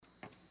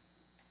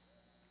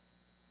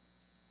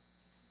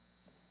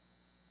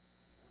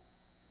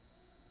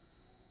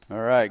All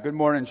right. Good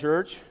morning,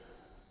 church.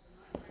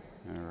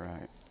 All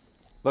right.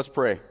 Let's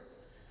pray.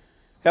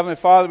 Heavenly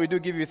Father, we do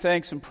give you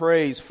thanks and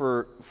praise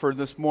for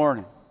this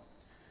morning.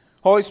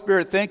 Holy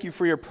Spirit, thank you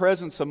for your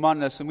presence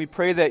among us, and we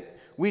pray that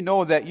we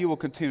know that you will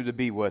continue to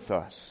be with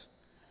us.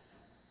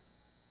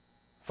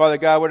 Father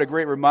God, what a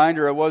great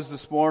reminder it was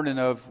this morning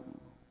of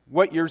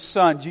what your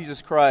Son,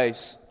 Jesus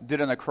Christ, did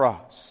on the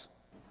cross.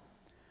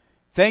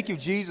 Thank you,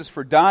 Jesus,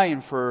 for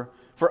dying for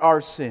our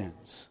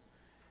sins.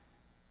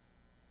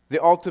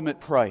 The ultimate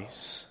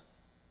price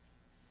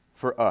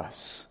for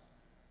us.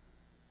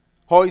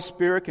 Holy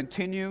Spirit,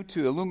 continue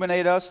to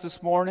illuminate us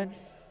this morning.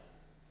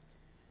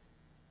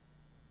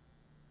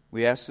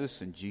 We ask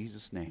this in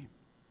Jesus' name.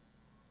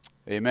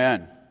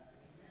 Amen.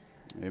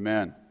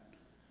 Amen.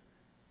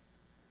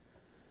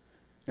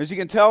 As you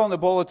can tell in the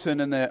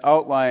bulletin and the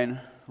outline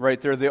right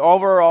there, the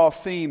overall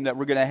theme that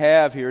we're going to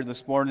have here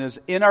this morning is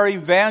in our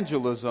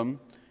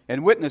evangelism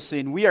and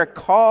witnessing, we are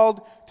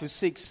called to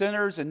seek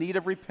sinners in need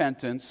of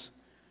repentance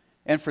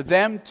and for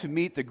them to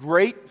meet the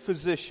great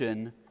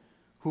physician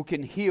who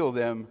can heal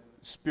them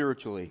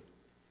spiritually.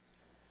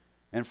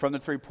 And from the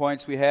 3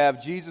 points we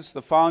have, Jesus,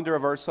 the founder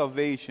of our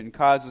salvation,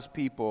 causes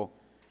people,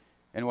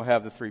 and we'll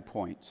have the 3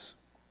 points.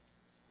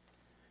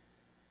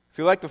 If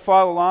you'd like to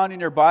follow along in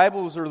your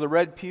Bibles or the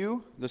Red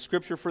Pew, the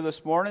scripture for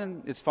this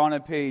morning, it's found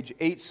on page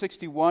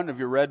 861 of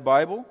your Red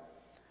Bible.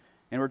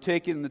 And we're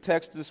taking the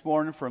text this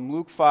morning from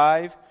Luke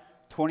 5,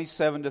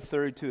 27 to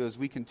 32 as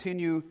we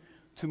continue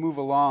to move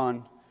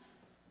along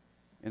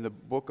in the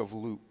book of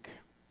Luke.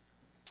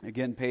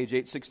 Again, page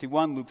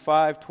 861, Luke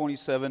 5,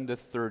 27 to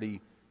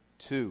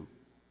 32.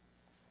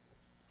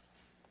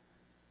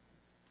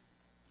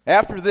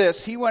 After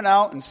this, he went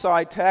out and saw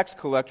a tax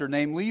collector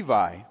named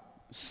Levi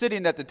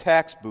sitting at the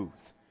tax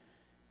booth.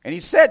 And he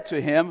said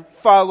to him,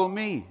 "Follow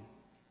me."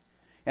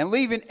 And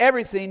leaving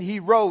everything, he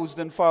rose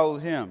and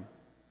followed him.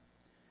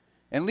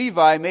 And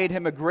Levi made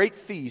him a great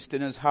feast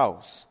in his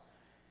house.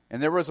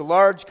 And there was a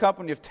large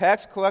company of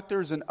tax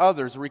collectors and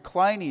others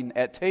reclining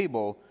at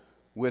table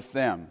with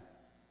them.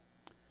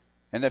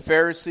 And the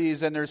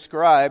Pharisees and their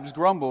scribes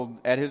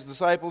grumbled at his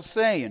disciples,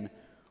 saying,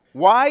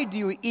 "Why do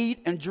you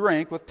eat and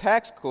drink with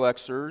tax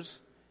collectors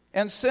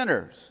and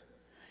sinners?"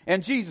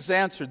 And Jesus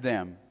answered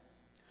them,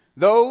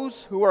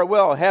 "Those who are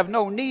well have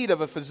no need of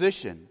a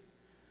physician,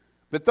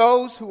 but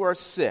those who are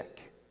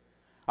sick.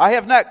 I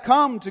have not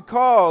come to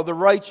call the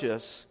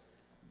righteous,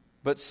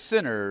 but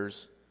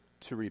sinners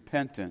to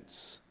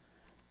repentance."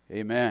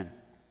 Amen.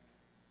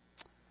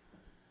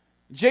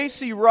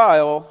 J.C.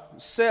 Ryle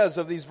says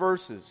of these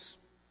verses,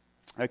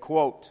 I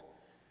quote,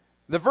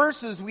 "The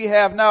verses we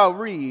have now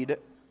read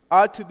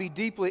ought to be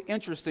deeply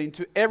interesting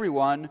to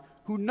everyone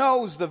who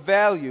knows the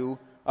value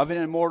of an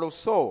immortal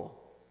soul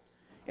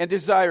and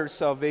desires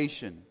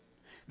salvation.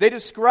 They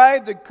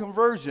describe the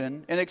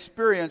conversion and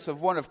experience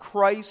of one of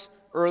Christ's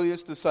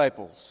earliest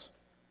disciples.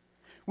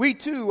 We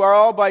too are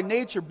all by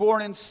nature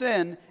born in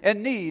sin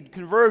and need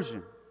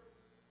conversion.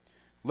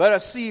 Let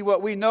us see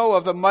what we know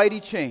of the mighty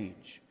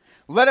change.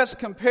 Let us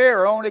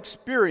compare our own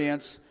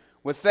experience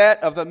with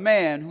that of the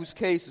man whose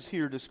case is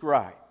here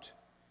described,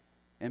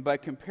 and by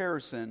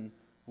comparison,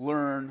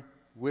 learn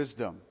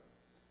wisdom."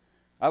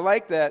 I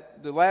like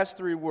that, the last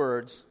 3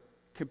 words,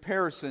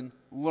 comparison,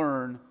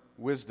 learn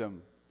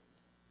wisdom.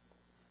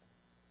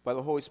 By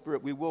the Holy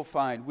Spirit, we will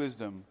find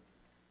wisdom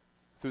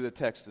through the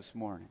text this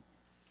morning.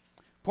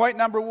 Point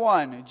number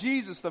 1,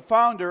 Jesus, the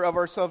founder of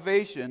our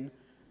salvation,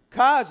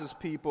 causes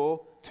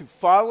people to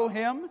follow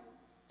him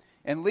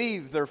and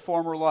leave their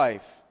former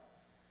life.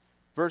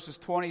 Verses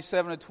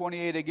 27 to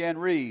 28 again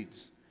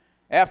reads,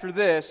 "After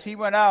this, he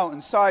went out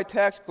and saw a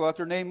tax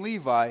collector named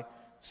Levi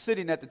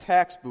sitting at the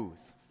tax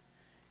booth.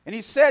 And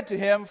he said to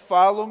him,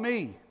 'Follow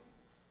me.'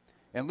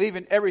 And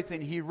leaving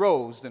everything, he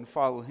rose and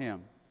followed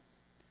him."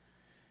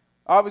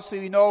 Obviously,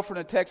 we know from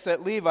the text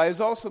that Levi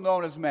is also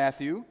known as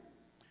Matthew,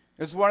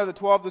 as one of the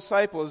 12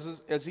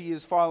 disciples as he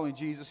is following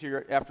Jesus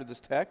here after this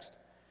text.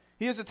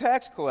 He is a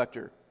tax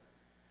collector.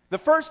 The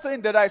first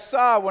thing that I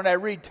saw when I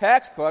read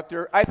tax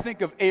collector, I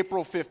think of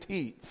April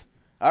 15th.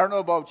 I don't know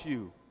about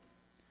you.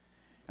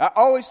 I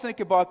always think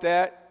about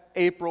that,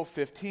 April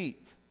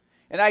 15th.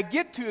 And I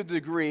get to a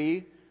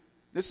degree,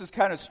 this is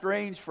kind of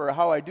strange for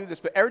how I do this,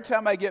 but every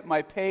time I get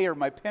my pay or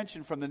my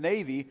pension from the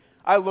Navy,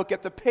 I look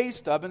at the pay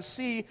stub and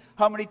see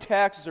how many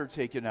taxes are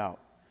taken out.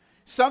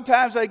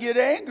 Sometimes I get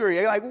angry.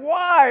 I'm like,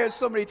 why are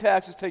so many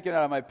taxes taken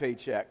out of my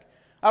paycheck?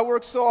 I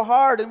work so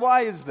hard, and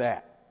why is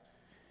that?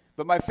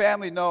 But my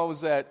family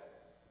knows that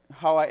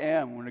how I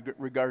am when it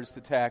regards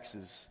to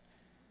taxes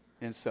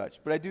and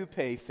such. But I do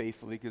pay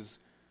faithfully because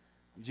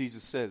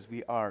Jesus says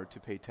we are to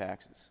pay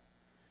taxes.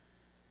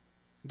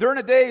 During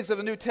the days of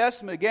the New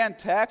Testament, again,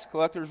 tax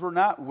collectors were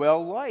not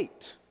well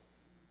liked.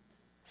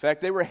 In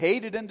fact, they were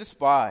hated and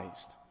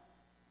despised.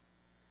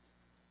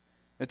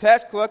 The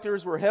tax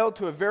collectors were held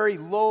to a very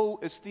low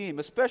esteem,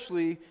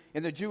 especially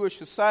in the Jewish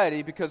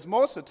society, because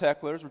most of the tax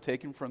collectors were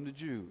taken from the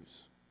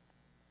Jews.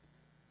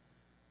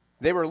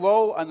 They were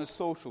low on the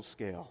social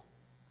scale,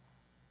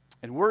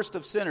 and worst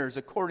of sinners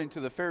according to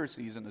the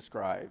Pharisees and the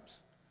scribes.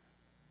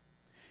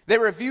 They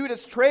were viewed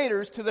as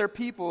traitors to their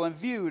people and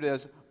viewed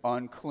as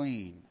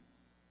unclean.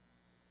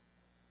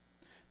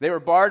 They were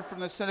barred from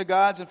the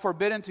synagogues and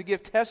forbidden to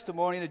give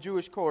testimony in the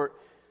Jewish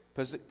court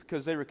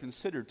because they were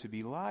considered to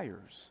be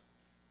liars.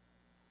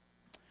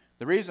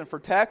 The reason for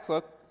tax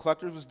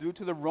collectors was due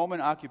to the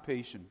Roman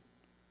occupation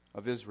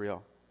of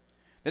Israel.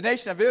 The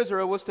nation of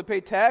Israel was to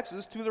pay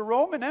taxes to the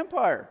Roman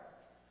Empire.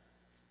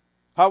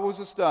 How was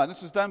this done?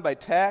 This was done by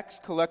tax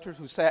collectors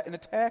who sat in a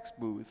tax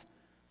booth,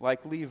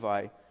 like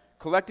Levi,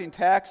 collecting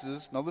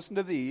taxes. Now listen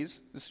to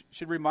these. This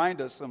should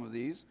remind us some of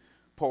these.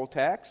 Poll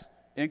tax,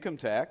 income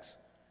tax,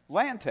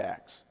 land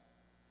tax,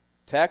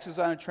 taxes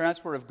on the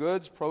transport of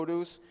goods,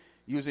 produce,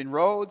 using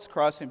roads,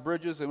 crossing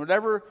bridges, and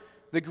whatever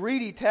the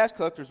greedy tax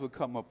collectors would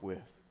come up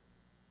with.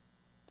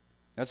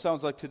 That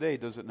sounds like today,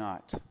 does it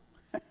not?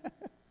 I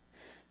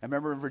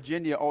remember in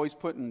Virginia always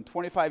putting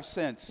 25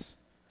 cents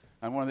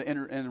on one of the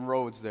end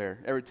roads there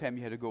every time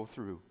you had to go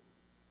through.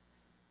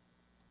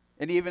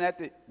 And even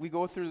we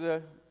go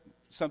through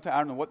sometimes I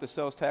don't know what the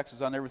sales tax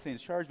is on everything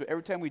that's charged, but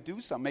every time we do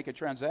something, make a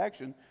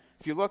transaction,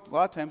 if you look, a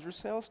lot of times there's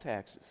sales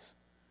taxes.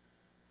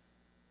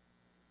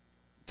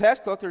 Tax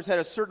collectors had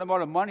a certain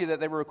amount of money that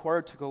they were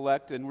required to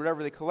collect, and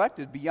whatever they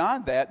collected,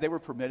 beyond that, they were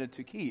permitted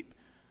to keep.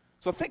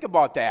 So think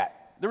about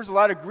that. There was a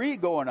lot of greed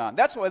going on.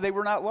 That's why they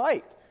were not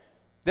liked.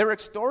 They were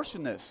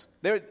extortionists.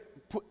 They would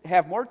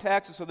have more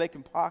taxes so they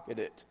can pocket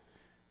it.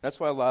 That's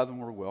why a lot of them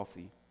were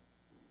wealthy.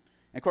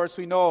 And of course,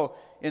 we know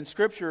in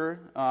Scripture,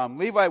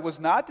 Levi was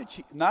not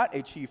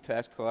a chief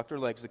tax collector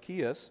like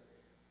Zacchaeus.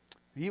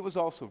 He was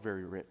also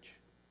very rich.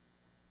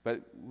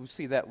 But we'll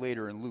see that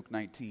later in Luke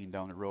 19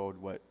 down the road,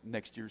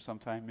 next year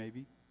sometime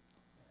maybe?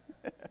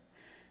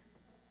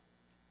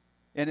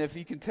 And if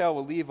you can tell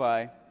with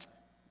Levi,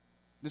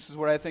 this is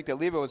what I think, that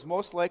Levi was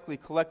most likely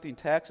collecting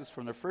taxes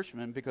from the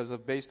fishermen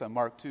based on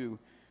Mark 2,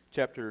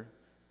 chapter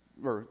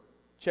 2,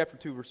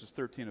 verses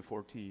 13 and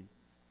 14.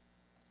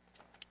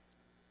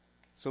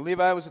 So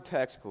Levi was a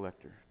tax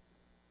collector.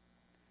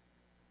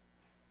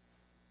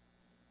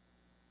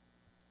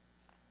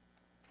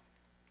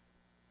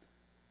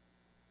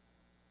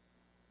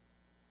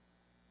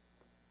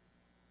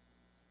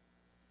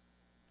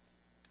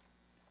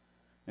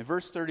 In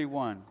verse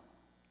 31,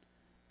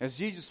 as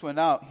Jesus went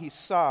out, he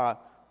saw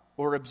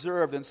or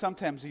observed, and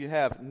sometimes you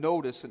have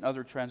notice in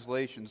other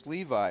translations,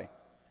 Levi.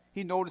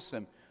 He noticed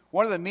him.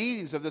 One of the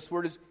meanings of this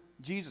word is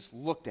Jesus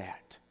looked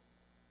at.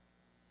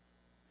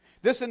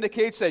 This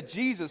indicates that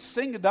Jesus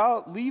singled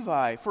out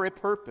Levi for a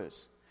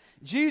purpose.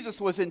 Jesus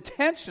was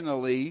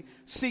intentionally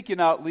seeking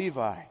out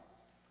Levi.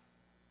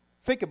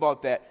 Think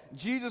about that.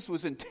 Jesus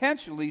was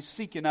intentionally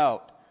seeking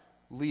out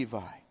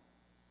Levi.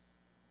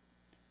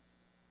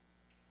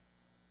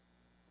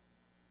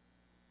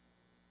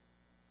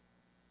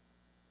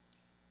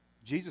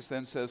 Jesus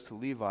then says to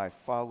Levi,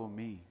 "Follow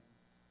me."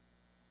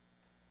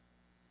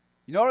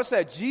 You notice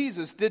that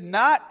Jesus did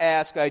not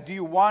ask, "Do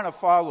you want to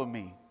follow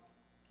me?"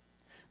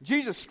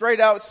 Jesus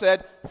straight out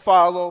said,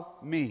 "Follow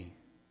me."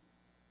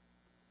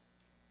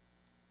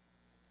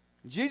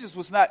 Jesus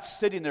was not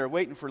sitting there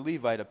waiting for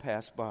Levi to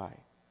pass by.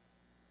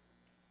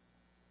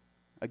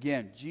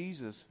 Again,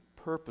 Jesus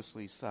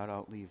purposely sought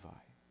out Levi.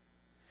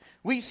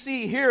 We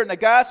see here in the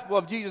gospel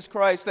of Jesus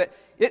Christ that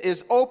it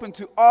is open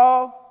to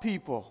all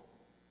people.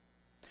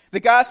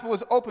 The gospel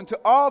is open to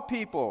all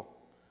people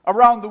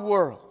around the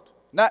world,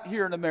 not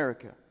here in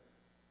America.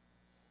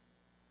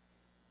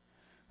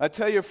 I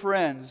tell you,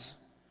 friends,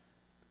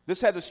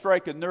 this had to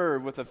strike a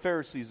nerve with the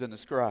Pharisees and the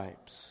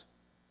scribes,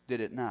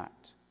 did it not?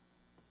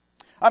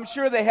 I'm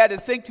sure they had to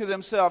think to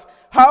themselves,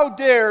 how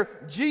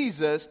dare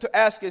Jesus to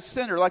ask a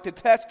sinner like the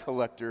tax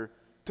collector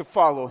to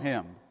follow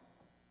him?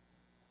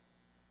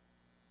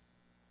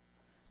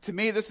 To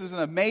me, this is an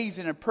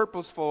amazing and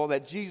purposeful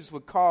that Jesus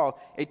would call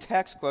a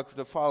tax collector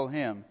to follow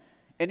him,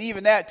 and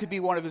even that to be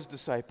one of his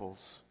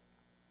disciples.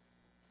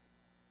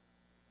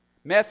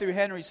 Matthew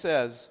Henry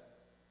says,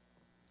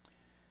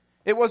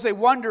 "It was a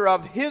wonder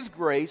of his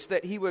grace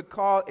that he would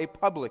call a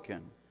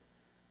publican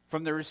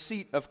from the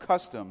receipt of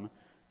custom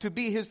to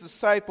be his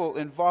disciple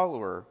and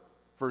follower,"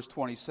 verse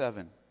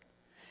 27.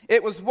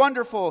 "It was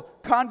wonderful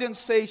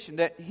condescension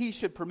that he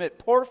should permit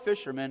poor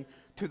fishermen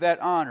to that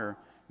honor,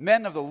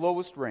 men of the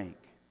lowest rank.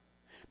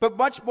 But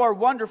much more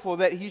wonderful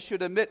that he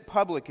should admit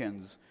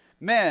publicans,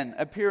 men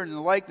appearing in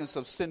the likeness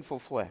of sinful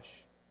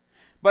flesh.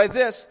 By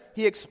this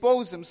he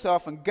exposed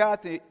himself and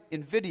got the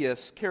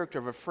invidious character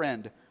of a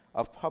friend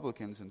of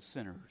publicans and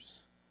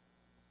sinners."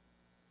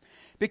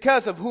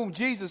 Because of whom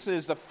Jesus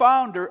is the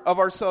founder of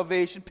our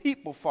salvation,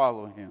 people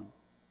follow him.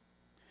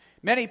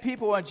 Many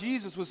people, when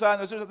Jesus was on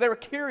this earth, they were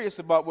curious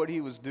about what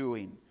he was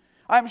doing.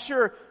 I'm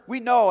sure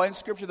we know in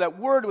Scripture that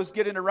word was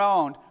getting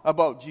around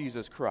about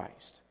Jesus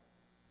Christ.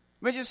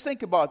 I mean, just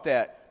think about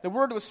that. The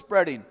word was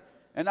spreading.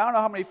 And I don't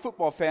know how many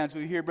football fans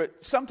we hear,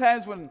 but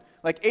sometimes when,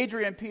 like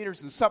Adrian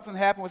Peterson, something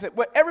happened with it,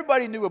 well,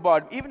 everybody knew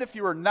about him. Even if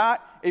you were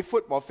not a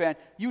football fan,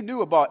 you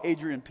knew about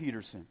Adrian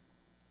Peterson.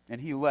 And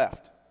he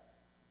left.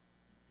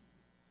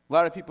 A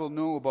lot of people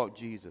knew about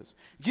Jesus.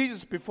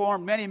 Jesus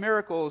performed many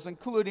miracles,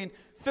 including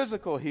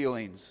physical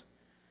healings.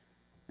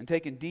 and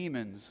taking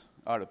demons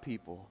out of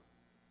people.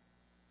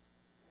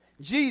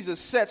 Jesus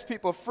sets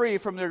people free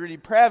from the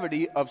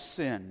depravity of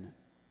sin.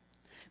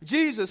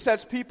 Jesus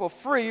sets people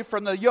free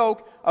from the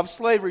yoke of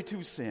slavery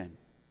to sin.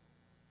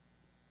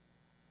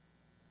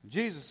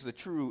 Jesus is the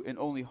true and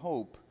only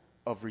hope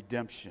of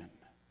redemption.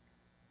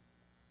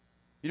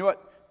 You know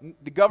what?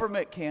 The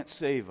government can't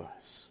save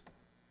us.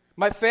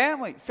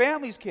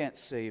 Families can't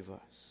save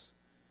us.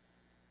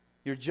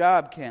 Your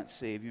job can't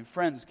save you.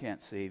 Friends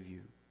can't save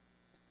you.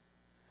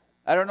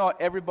 I don't know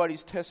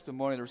everybody's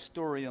testimony, their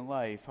story in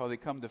life, how they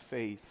come to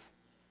faith.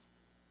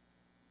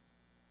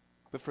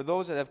 But for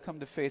those that have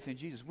come to faith in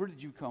Jesus, where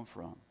did you come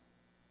from?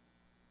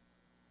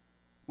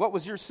 What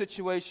was your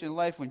situation in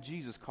life when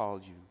Jesus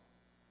called you?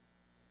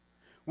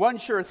 One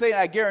sure thing,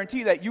 I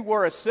guarantee that you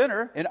were a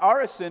sinner and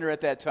are a sinner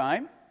at that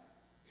time.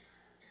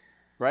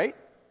 Right?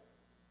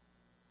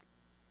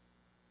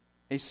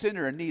 A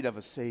sinner in need of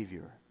a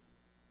Savior.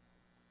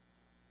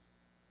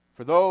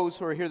 For those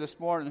who are here this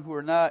morning who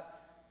are not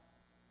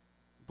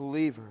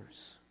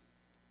believers,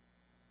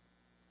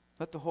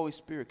 let the Holy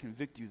Spirit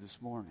convict you this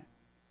morning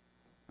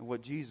of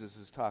what Jesus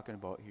is talking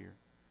about here.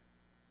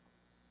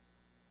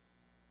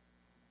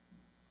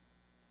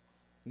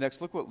 Next,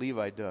 look what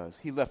Levi does.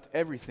 He left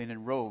everything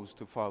and rose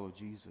to follow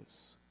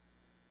Jesus.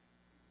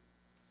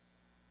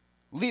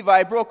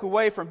 Levi broke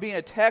away from being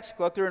a tax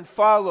collector and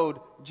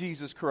followed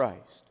Jesus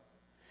Christ.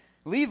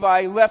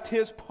 Levi left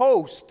his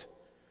post.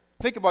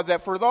 Think about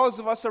that. For those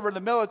of us that are in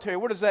the military,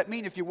 what does that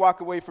mean if you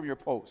walk away from your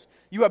post?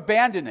 You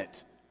abandon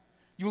it.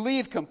 You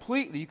leave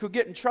completely. You could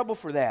get in trouble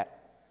for that.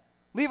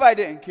 Levi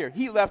didn't care.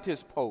 He left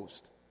his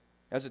post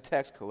as a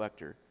tax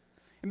collector.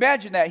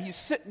 Imagine that. He's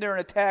sitting there in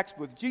a tax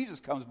booth. Jesus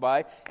comes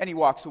by and he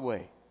walks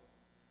away.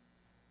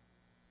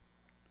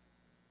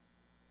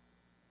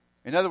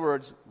 In other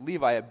words,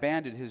 Levi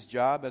abandoned his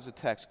job as a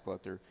tax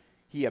collector.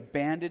 He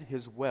abandoned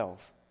his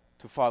wealth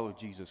to follow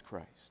Jesus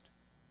Christ.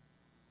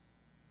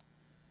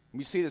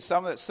 We see that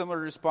some of that similar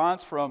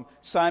response from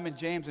Simon,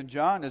 James, and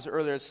John is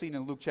earlier seen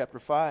in Luke chapter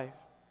 5.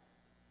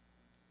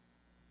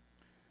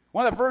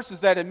 One of the verses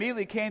that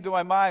immediately came to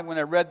my mind when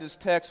I read this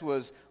text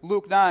was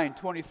Luke 9,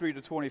 23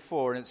 to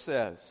 24, and it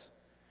says,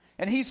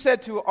 "And he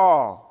said to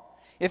all,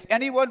 if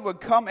anyone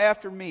would come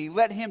after me,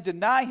 let him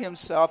deny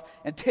himself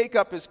and take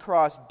up his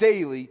cross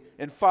daily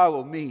and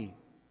follow me.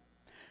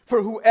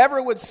 For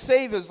whoever would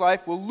save his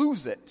life will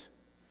lose it,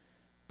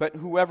 but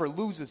whoever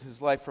loses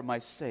his life for my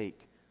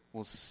sake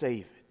will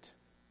save it."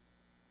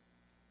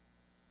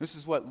 This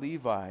is what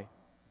Levi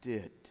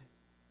did.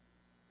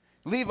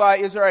 Levi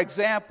is our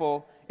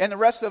example and the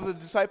rest of the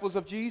disciples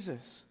of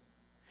Jesus.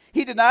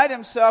 He denied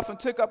himself and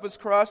took up his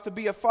cross to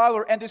be a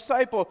follower and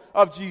disciple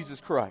of Jesus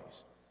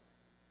Christ.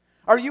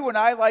 Are you and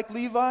I like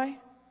Levi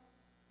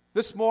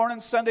this morning,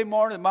 Sunday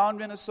morning in Mound,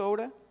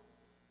 Minnesota?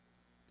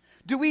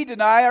 Do we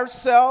deny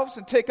ourselves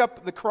and take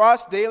up the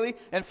cross daily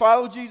and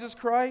follow Jesus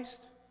Christ?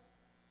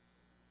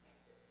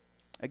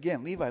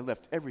 Again, Levi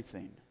left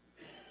everything.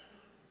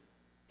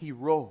 He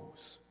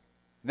rose.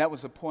 And that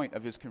was the point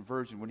of his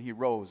conversion, when he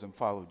rose and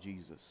followed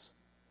Jesus.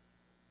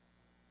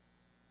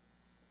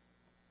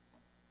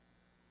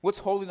 What's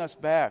holding us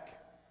back?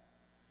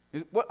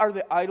 What are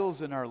the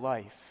idols in our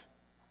life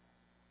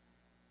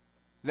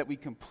that we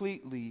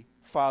completely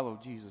follow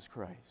Jesus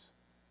Christ?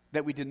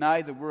 That we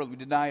deny the world, we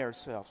deny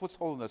ourselves. What's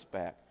holding us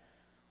back?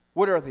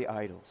 What are the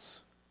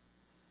idols?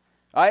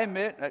 I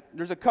admit,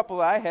 there's a couple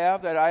I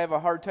have that I have a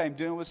hard time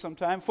dealing with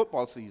sometimes.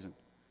 Football season.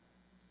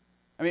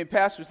 I mean,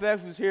 Pastor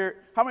Theft was here.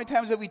 How many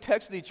times have we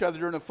texted each other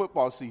during the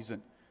football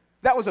season?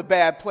 That was a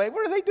bad play.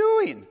 What are they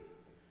doing?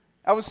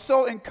 I was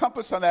so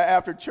encompassed on that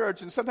after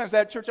church, and sometimes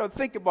at church I would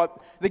think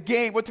about the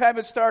game, what time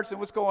it starts and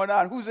what's going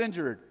on, who's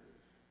injured.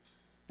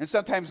 And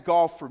sometimes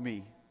golf for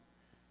me.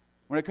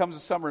 When it comes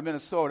to summer in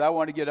Minnesota, I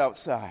want to get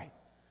outside.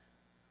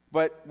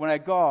 But when I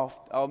golf,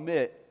 I'll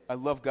admit, I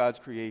love God's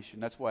creation.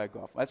 That's why I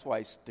golf. That's why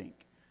I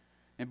stink.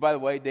 And by the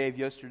way, Dave,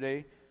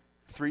 yesterday,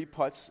 3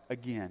 putts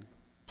again,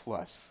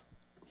 plus.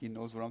 He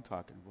knows what I'm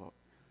talking about.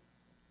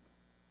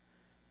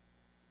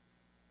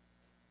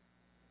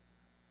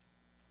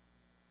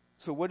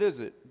 So what is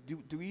it?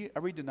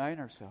 Are we denying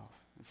ourselves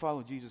and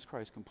follow Jesus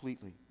Christ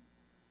completely?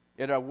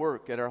 At our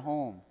work, at our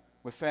home,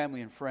 with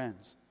family and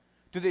friends?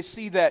 Do they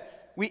see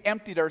that we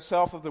emptied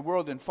ourselves of the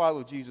world and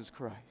followed Jesus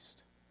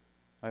Christ?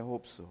 I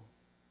hope so.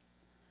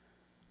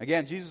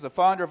 Again, Jesus, the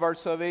founder of our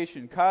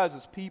salvation,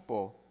 causes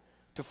people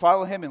to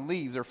follow him and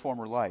leave their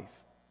former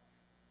life.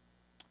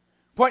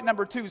 Point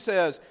number 2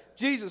 says,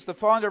 Jesus, the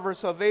founder of our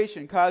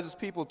salvation, causes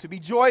people to be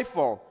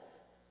joyful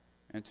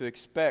and to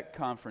expect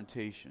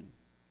confrontation.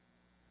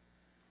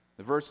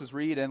 The verses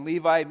read, "And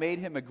Levi made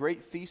him a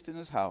great feast in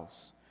his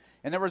house.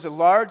 And there was a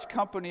large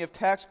company of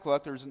tax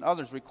collectors and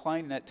others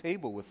reclining at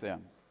table with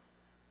them.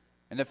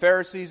 And the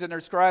Pharisees and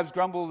their scribes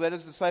grumbled at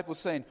his disciples,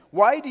 saying,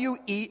 'Why do you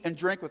eat and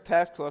drink with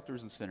tax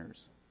collectors and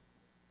sinners?'"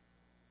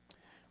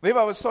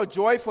 Levi was so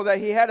joyful that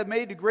he had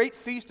made a great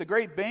feast, a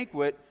great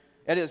banquet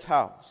at his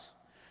house.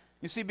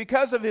 You see,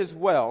 because of his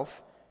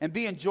wealth and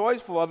being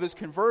joyful of his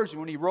conversion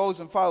when he rose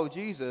and followed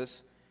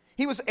Jesus,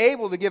 He was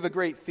able to give a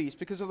great feast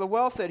because of the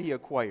wealth that he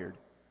acquired.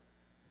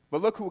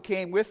 But look who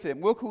came with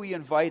him. Look who he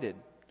invited.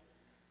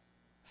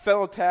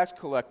 Fellow tax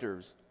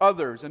collectors,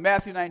 others. In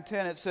Matthew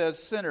 9:10 it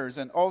says sinners,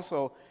 and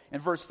also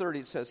in verse 30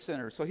 it says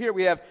sinners. So here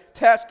we have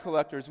tax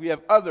collectors, we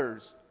have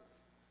others.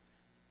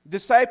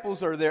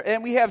 Disciples are there,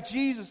 and we have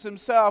Jesus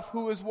himself,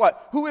 who is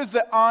what? Who is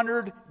the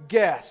honored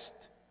guest?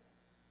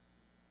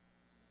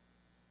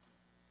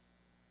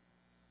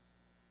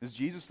 Is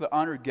Jesus the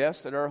honored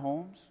guest at our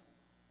homes?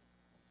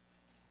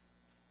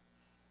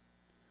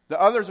 The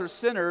others are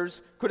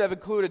sinners, could have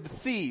included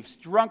thieves,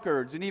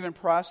 drunkards, and even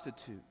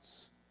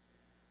prostitutes.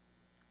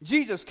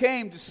 Jesus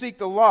came to seek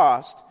the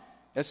lost,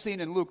 as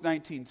seen in Luke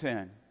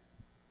 19:10.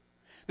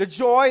 The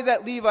joy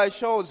that Levi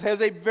shows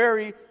has a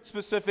very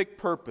specific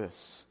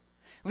purpose.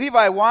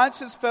 Levi wants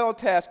his fellow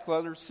tax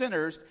collectors,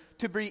 sinners,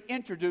 to be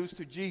introduced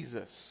to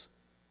Jesus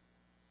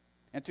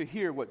and to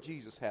hear what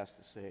Jesus has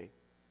to say.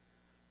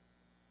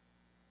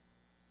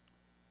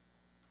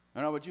 I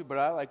don't know about you, but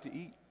I like to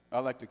eat. I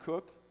like to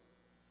cook.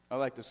 I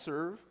like to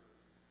serve.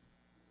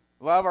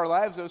 A lot of our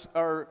lives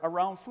are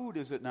around food,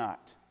 is it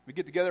not? We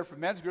get together for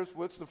men's groups.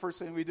 What's the first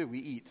thing we do? We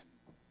eat.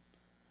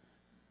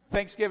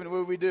 Thanksgiving,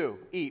 what do?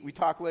 Eat. We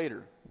talk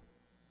later.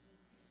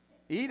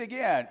 Eat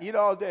again. Eat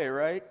all day,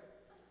 right?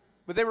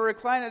 But they were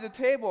reclining at the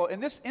table,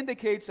 and this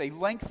indicates a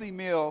lengthy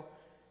meal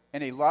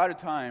and a lot of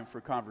time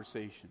for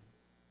conversation.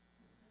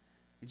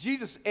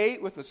 Jesus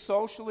ate with the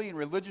socially and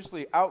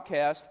religiously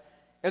outcast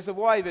as a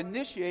way of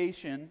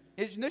initiating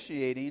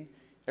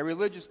a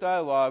religious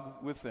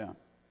dialogue with them.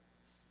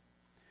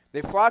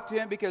 They flocked to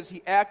him because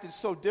he acted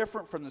so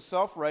different from the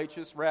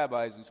self-righteous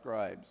rabbis and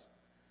scribes.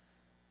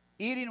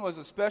 Eating was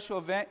a special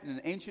event in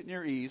the ancient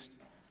Near East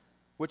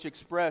which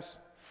expressed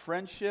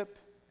friendship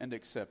and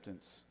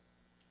acceptance.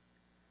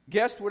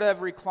 Guests would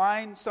have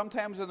reclined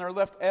sometimes on their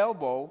left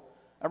elbow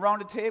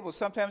around a table.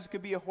 Sometimes it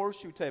could be a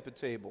horseshoe type of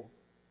table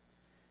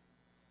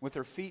with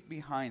their feet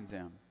behind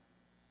them.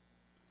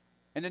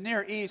 In the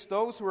Near East,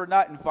 those who were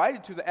not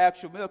invited to the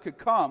actual meal could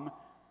come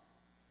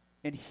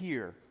and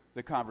hear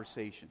the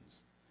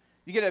conversations.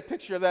 You get a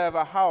picture of that of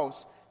a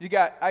house.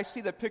 I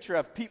see the picture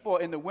of people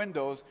in the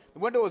windows. The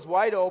window is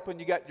wide open.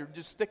 You're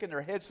just sticking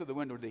their heads through the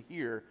window to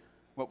hear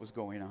what was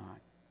going on.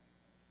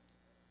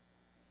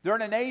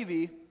 During the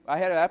Navy, I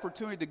had an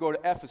opportunity to go to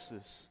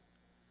Ephesus.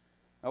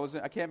 I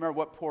can't remember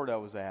what port I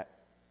was at.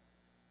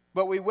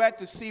 But we went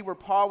to see where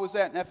Paul was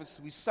at in Ephesus.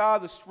 We saw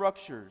the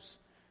structures.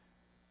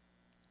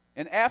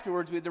 And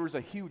afterwards, there was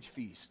a huge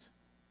feast.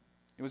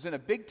 It was in a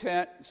big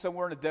tent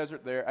somewhere in the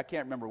desert there. I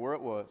can't remember where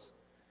it was.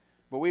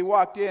 But we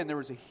walked in. There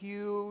was a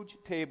huge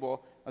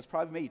table. It was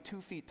probably maybe 2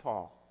 feet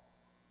tall.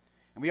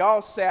 And we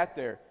all sat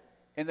there.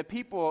 And the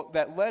people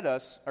that led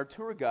us, our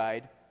tour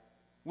guide,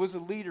 was a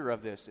leader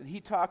of this. And he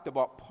talked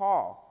about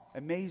Paul.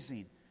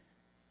 Amazing.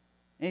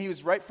 And he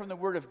was right from the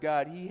Word of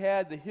God. He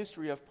had the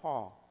history of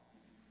Paul.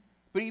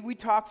 But we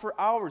talked for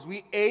hours.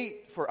 We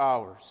ate for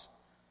hours.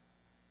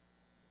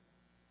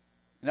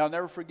 And I'll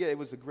never forget, it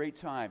was a great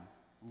time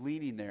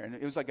leaning there. And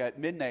it was like at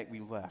midnight we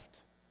left.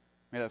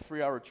 We had a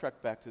 3-hour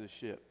trek back to the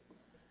ship.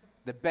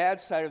 The bad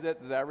side of that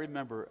I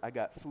remember, I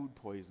got food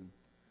poison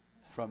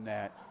from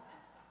that.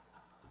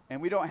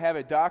 And we don't have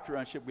a doctor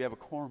on ship, we have a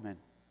corpsman.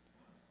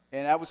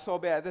 And I was so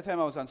bad. At that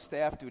time I was on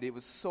staff duty. It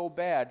was so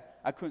bad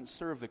I couldn't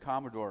serve the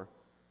Commodore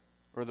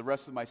or the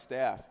rest of my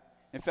staff.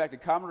 In fact, the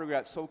Commodore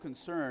got so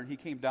concerned, he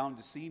came down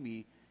to see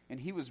me, and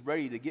he was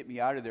ready to get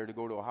me out of there to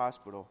go to a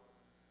hospital.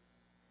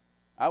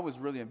 I was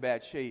really in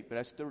bad shape, but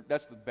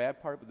that's the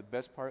bad part, but the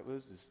best part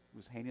was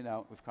hanging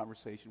out with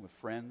conversation with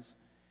friends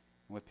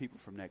and with people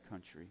from that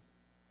country.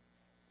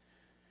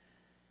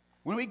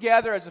 When we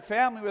gather as a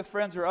family with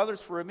friends or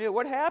others for a meal,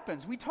 what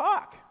happens? We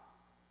talk.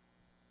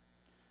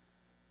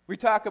 We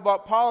talk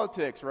about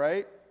politics,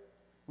 right?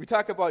 We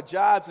talk about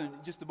jobs and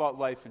just about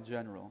life in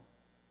general.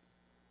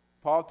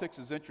 Politics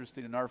is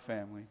interesting in our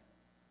family.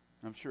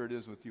 I'm sure it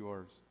is with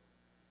yours.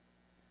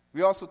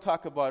 We also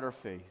talk about our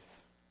faith.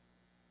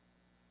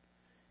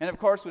 And of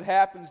course, what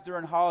happens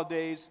during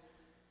holidays,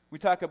 we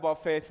talk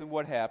about faith, and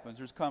what happens?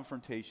 There's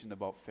confrontation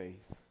about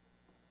faith.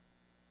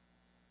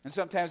 And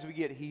sometimes we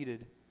get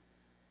heated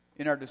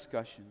in our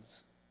discussions.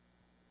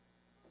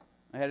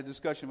 I had a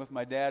discussion with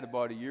my dad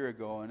about a year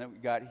ago, and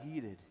it got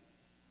heated.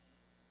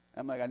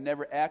 I'm like, I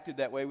never acted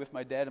that way with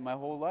my dad in my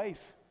whole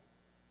life.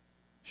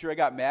 Sure, I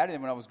got mad at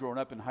him when I was growing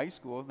up in high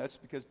school. That's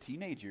because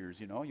teenage years,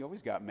 you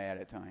always got mad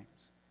at times.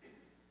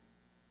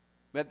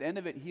 But at the end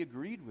of it, he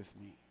agreed with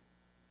me.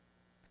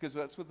 Because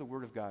that's what the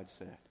Word of God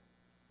said.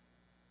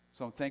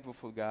 So I'm thankful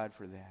for God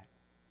for that.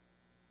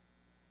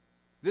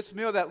 This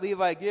meal that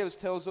Levi gives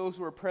tells those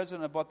who are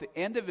present about the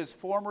end of his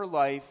former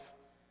life,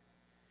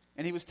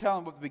 and he was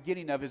telling about the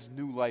beginning of his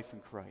new life in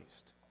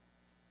Christ.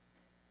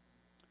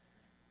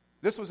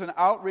 This was an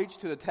outreach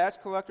to the tax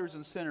collectors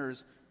and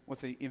sinners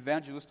with an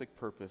evangelistic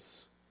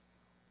purpose.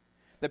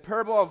 The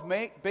parable of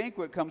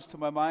banquet comes to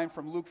my mind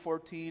from Luke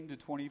 14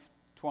 to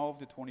 12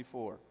 to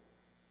 24.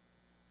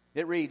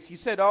 It reads, he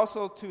said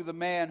also to the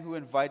man who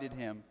invited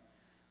him,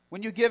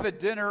 When you give a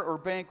dinner or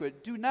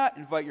banquet, do not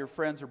invite your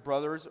friends or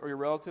brothers or your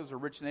relatives or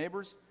rich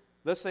neighbors,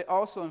 lest they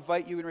also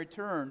invite you in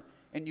return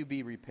and you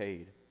be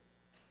repaid.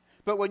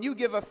 But when you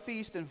give a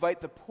feast, invite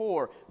the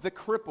poor, the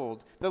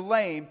crippled, the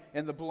lame,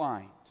 and the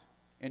blind,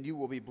 and you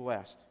will be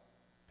blessed,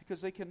 because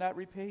they cannot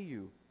repay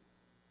you.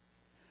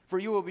 For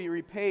you will be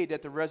repaid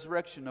at the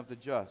resurrection of the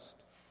just.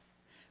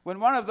 When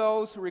one of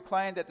those who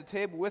reclined at the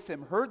table with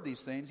him heard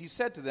these things, he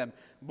said to them,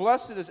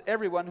 Blessed is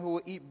everyone who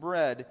will eat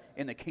bread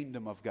in the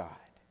kingdom of God.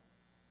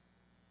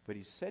 But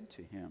he said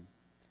to him,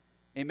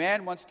 A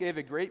man once gave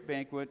a great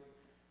banquet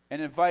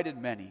and invited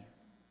many.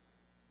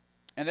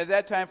 And at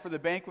that time for the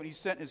banquet he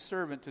sent his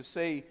servant to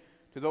say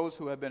to those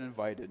who had been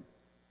invited,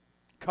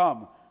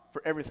 Come,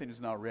 for everything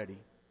is now ready.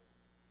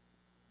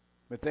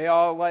 But they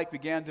all alike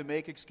began to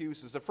make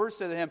excuses. The first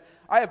said to him,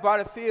 I have bought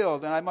a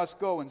field, and I must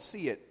go and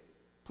see it.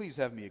 Please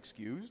have me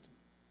excused.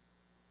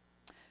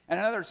 And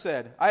another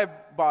said, I have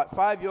bought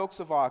 5 yokes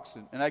of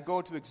oxen, and I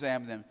go to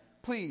examine them.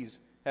 Please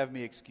have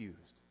me excused.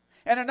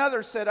 And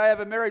another said, I have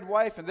a married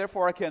wife, and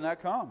therefore I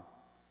cannot come.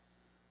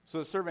 So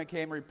the servant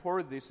came and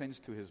reported these things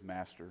to his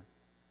master.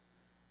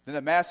 Then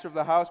the master of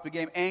the house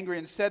became angry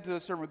and said to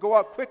the servant, Go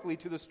out quickly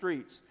to the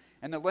streets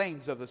and the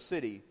lanes of the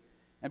city,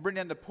 and bring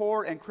in the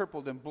poor and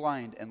crippled and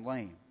blind and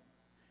lame.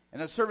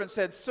 And the servant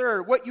said,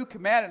 Sir, what you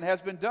commanded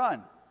has been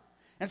done,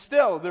 and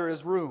still there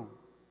is room.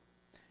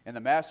 And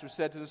the master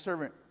said to the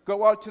servant,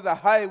 Go out to the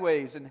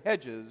highways and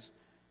hedges,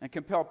 and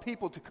compel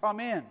people to come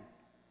in,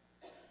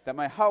 that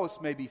my house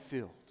may be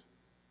filled.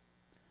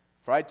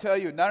 For I tell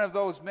you, none of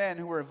those men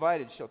who were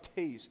invited shall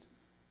taste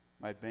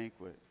my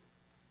banquet.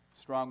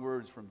 Strong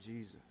words from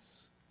Jesus.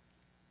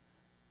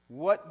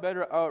 What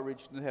better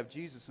outreach than to have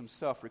Jesus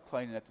himself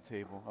reclining at the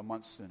table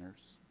amongst sinners?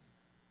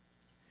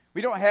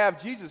 We don't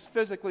have Jesus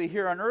physically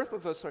here on earth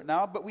with us right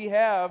now, but we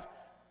have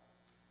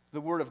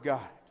the Word of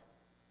God.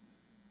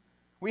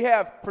 We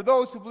have, for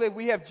those who believe,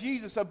 we have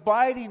Jesus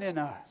abiding in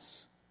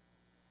us.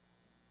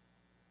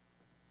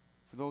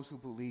 For those who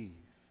believe.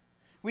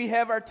 We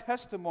have our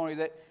testimony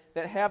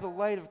that have the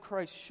light of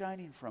Christ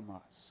shining from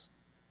us.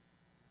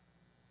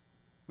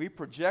 We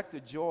project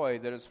the joy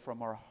that is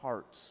from our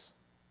hearts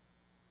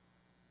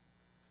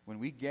when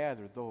we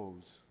gather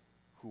those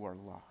who are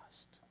lost.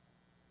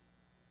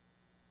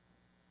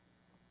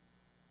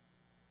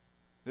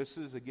 This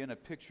is again a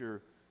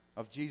picture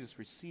of Jesus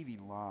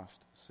receiving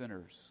lost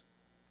sinners.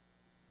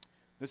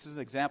 This is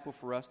an example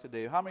for us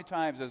today. How many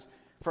times has,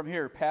 from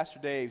here, Pastor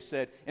Dave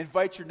said,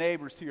 invite your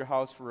neighbors to your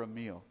house for a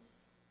meal?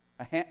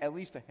 At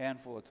least a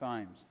handful of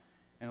times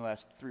in the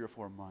last 3 or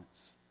 4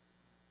 months.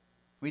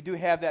 We do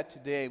have that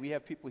today. We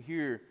have people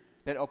here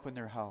that open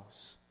their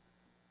house.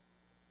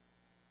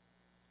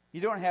 You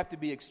don't have to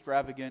be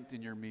extravagant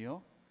in your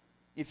meal.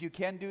 If you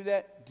can do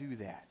that, do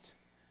that.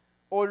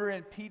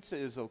 Ordering pizza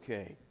is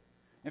okay.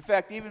 In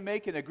fact, even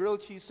making a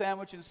grilled cheese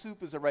sandwich and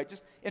soup is all right.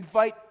 Just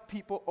invite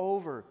people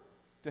over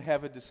to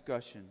have a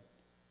discussion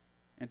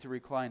and to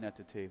recline at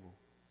the table.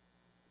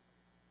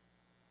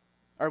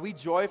 Are we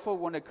joyful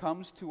when it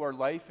comes to our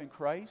life in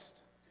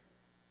Christ?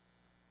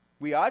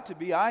 We ought to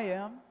be. I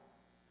am.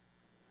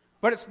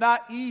 But it's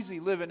not easy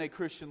living a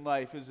Christian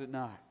life, is it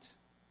not?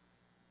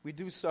 We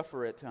do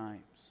suffer at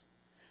times.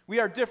 We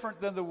are different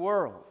than the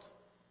world.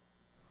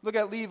 Look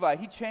at Levi.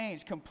 He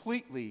changed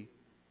completely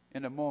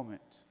in a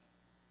moment.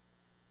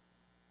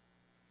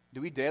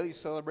 Do we daily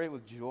celebrate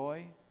with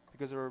joy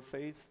because of our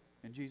faith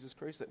in Jesus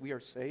Christ, that we are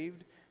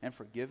saved and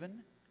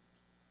forgiven?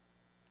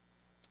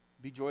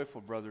 Be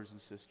joyful, brothers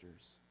and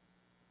sisters.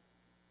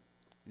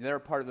 The other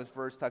part of this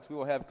verse talks, we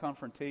will have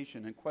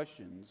confrontation and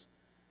questions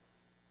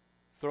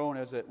thrown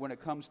when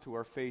it comes to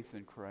our faith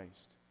in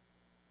Christ.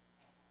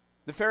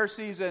 The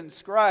Pharisees and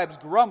scribes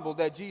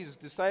grumbled at Jesus'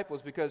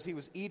 disciples because he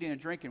was eating and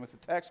drinking with the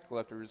tax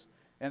collectors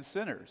and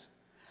sinners.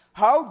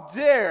 How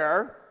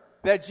dare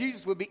that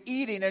Jesus would be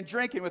eating and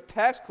drinking with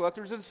tax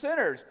collectors and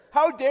sinners?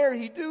 How dare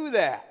he do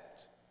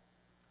that?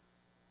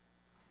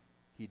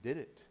 He did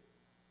it.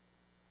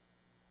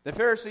 The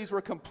Pharisees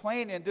were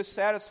complaining and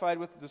dissatisfied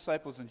with the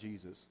disciples and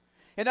Jesus.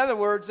 In other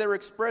words, they were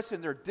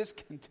expressing their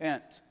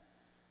discontent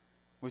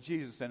with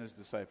Jesus and his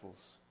disciples.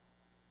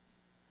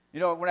 You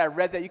know, when I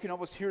read that, you can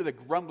almost hear the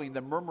grumbling,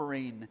 the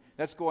murmuring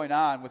that's going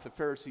on with the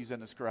Pharisees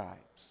and the scribes.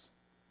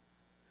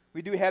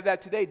 We do have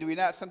that today, do we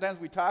not? Sometimes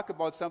we talk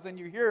about something,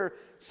 you hear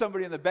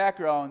somebody in the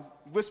background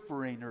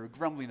whispering or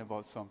grumbling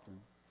about something.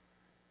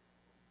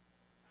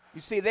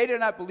 You see, they did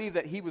not believe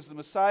that he was the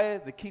Messiah,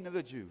 the King of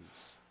the Jews.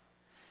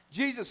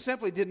 Jesus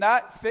simply did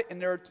not fit in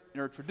their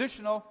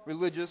traditional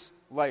religious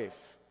life.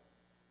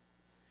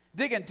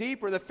 Digging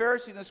deeper, the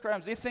Pharisees and the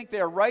scribes, they think they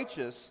are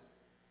righteous,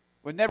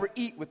 would never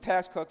eat with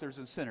tax collectors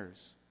and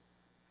sinners.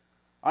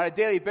 On a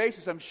daily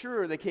basis, I'm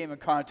sure they came in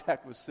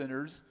contact with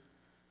sinners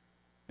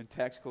and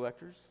tax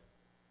collectors.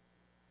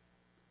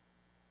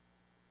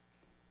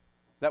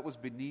 That was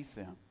beneath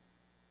them.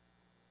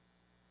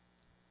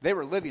 They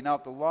were living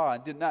out the law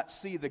and did not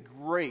see the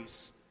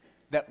grace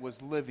that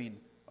was living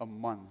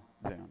among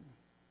them.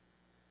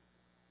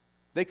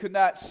 They could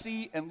not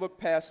see and look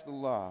past the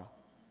law.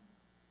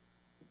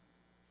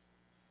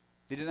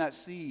 They did not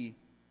see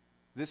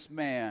this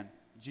man,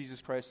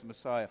 Jesus Christ the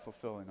Messiah,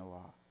 fulfilling the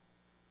law.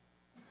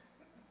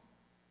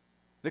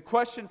 The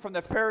question from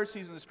the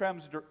Pharisees and the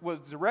scribes was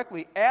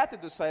directly at the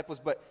disciples,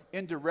 but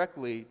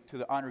indirectly to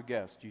the honored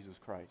guest, Jesus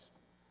Christ.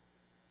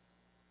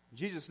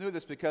 Jesus knew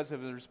this because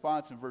of his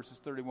response in verses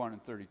 31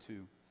 and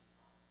 32.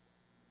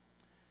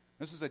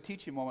 This is a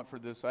teaching moment for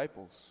the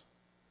disciples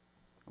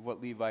of what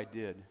Levi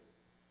did,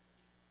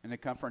 and the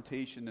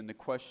confrontation and the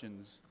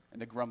questions and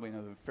the grumbling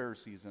of the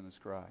Pharisees and the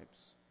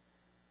scribes.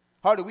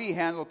 How do we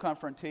handle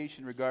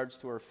confrontation in regards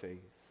to our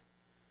faith?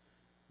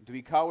 Do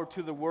we cower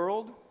to the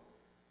world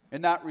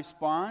and not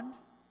respond?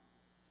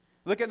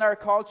 Look at our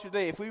culture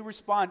today. If we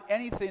respond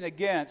anything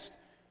against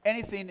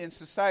anything in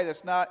society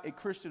that's not a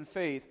Christian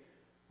faith,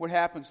 what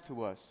happens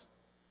to us?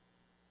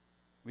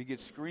 We get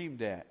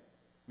screamed at.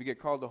 We get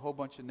called a whole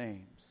bunch of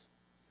names.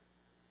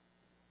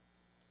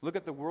 Look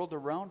at the world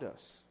around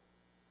us.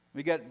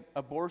 We got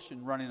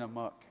abortion running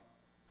amok.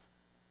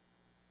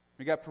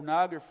 We got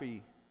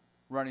pornography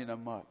running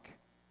amok.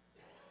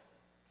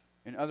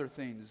 And other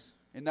things.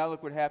 And now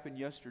look what happened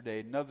yesterday.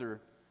 Another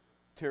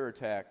terror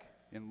attack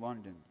in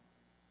London.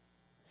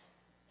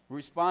 We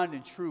respond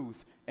in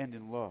truth and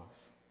in love.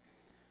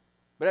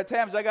 But at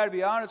times, I got to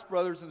be honest,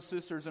 brothers and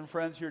sisters and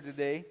friends here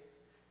today.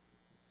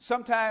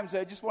 Sometimes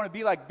I just want to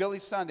be like Billy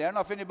Sunday. I don't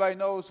know if anybody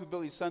knows who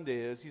Billy Sunday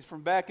is. He's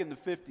from back in the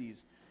 50s.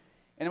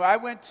 And I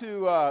went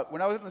to,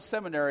 when I was in the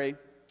seminary,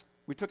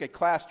 we took a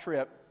class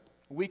trip,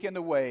 a weekend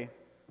away,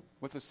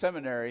 with the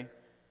seminary,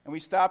 and we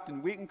stopped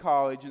in Wheaton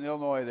College in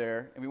Illinois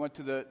there, and we went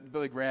to the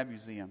Billy Graham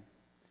Museum.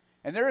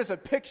 And there is a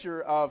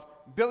picture of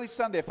Billy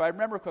Sunday, if I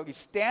remember correctly,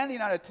 standing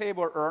on a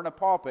table or on a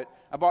pulpit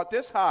about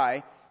this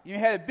high. You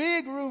had a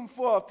big room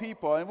full of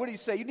people, and what did he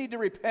say? You need to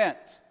repent.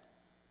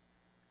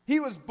 He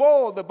was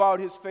bold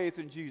about his faith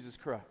in Jesus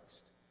Christ.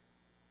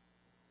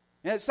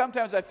 And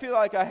sometimes I feel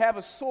like I have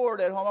a sword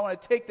at home. I want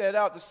to take that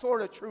out, the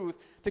sword of truth,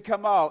 to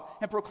come out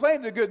and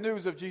proclaim the good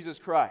news of Jesus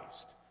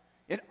Christ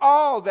in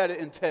all that it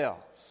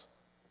entails.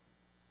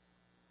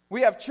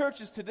 We have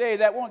churches today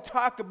that won't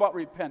talk about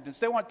repentance.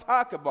 They won't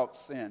talk about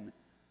sin.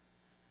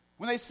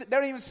 When they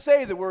don't even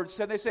say the word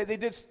sin, they say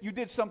you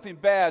did something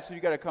bad, so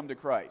you got to come to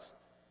Christ.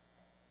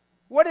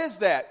 What is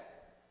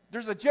that?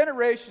 There's a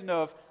generation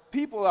of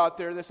people out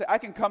there that say, I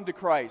can come to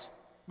Christ,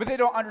 but they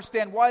don't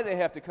understand why they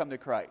have to come to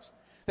Christ.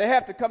 They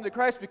have to come to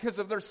Christ because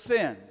of their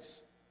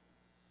sins.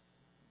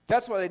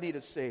 That's why they need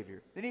a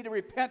Savior. They need to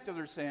repent of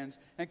their sins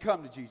and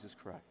come to Jesus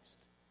Christ.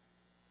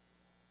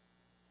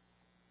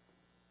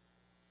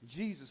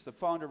 Jesus, the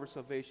founder of our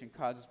salvation,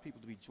 causes people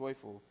to be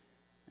joyful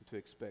and to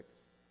expect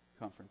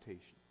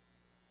confrontation.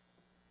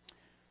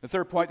 The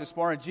third point this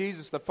morning,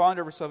 Jesus, the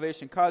founder of our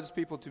salvation, causes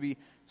people to be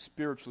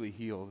spiritually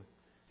healed.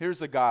 Here's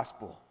the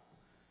gospel.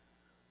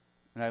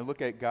 And I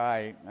look at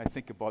Guy, I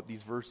think about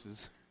these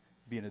verses,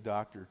 being a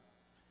doctor.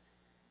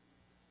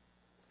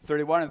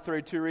 31 and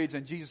 32 reads,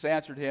 and Jesus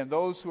answered him,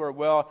 those who are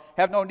well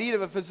have no need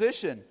of a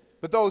physician,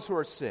 but those who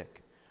are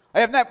sick.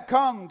 I have not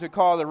come to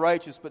call the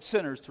righteous, but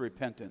sinners to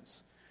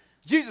repentance.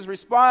 Jesus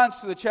responds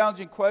to the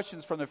challenging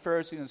questions from the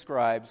Pharisees and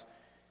scribes,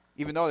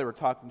 even though they were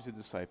talking to the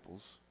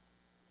disciples.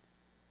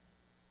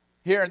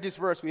 Here in this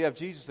verse, we have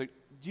Jesus.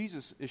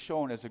 Jesus is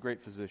shown as a great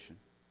physician.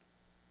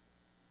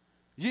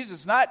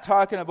 Jesus is not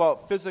talking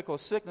about physical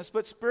sickness,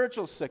 but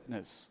spiritual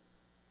sickness.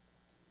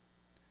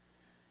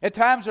 At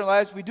times in our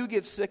lives, we do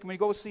get sick and we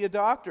go see a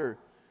doctor.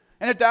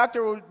 And a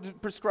doctor will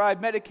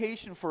prescribe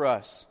medication for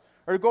us,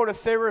 or go to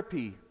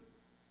therapy,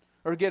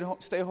 or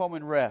stay home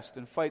and rest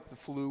and fight the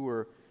flu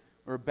or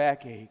a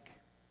backache.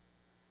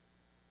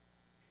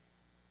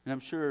 And I'm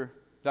sure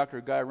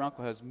Dr. Guy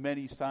Runkle has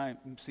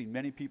seen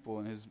many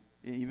people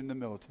even the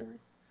military.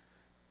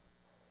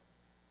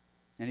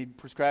 And he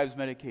prescribes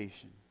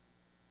medication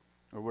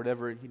or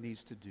whatever he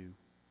needs to do.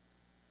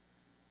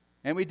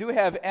 And we do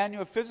have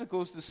annual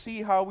physicals to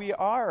see how we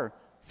are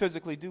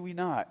physically, do we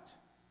not?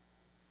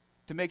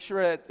 To make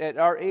sure at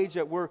our age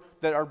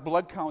that our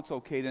blood count's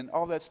okay, then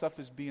all that stuff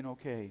is being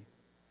okay.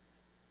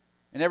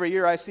 And every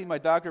year I see my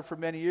doctor for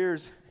many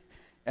years,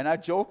 and I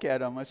joke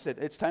at him. I said,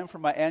 it's time for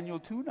my annual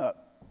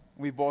tune-up.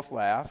 We both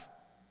laugh.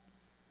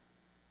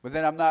 But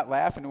then I'm not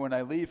laughing when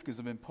I leave because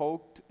I've been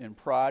poked and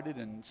prodded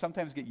and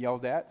sometimes get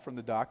yelled at from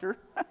the doctor.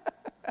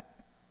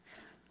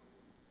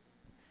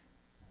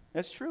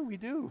 That's true, we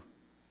do.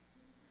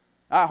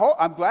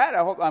 I'm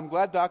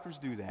glad doctors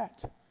do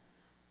that.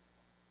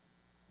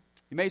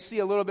 You may see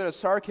a little bit of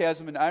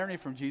sarcasm and irony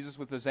from Jesus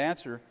with his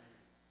answer,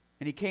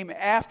 and he came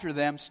after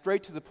them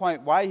straight to the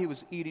point why he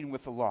was eating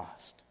with the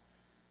lost.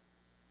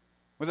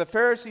 With the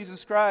Pharisees and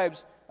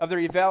scribes of their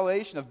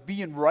evaluation of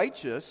being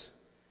righteous,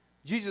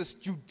 Jesus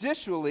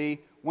judicially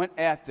went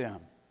at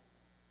them.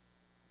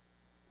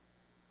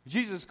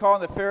 Jesus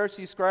calling the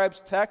Pharisees, scribes,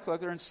 tax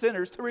collectors, and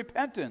sinners to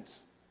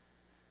repentance.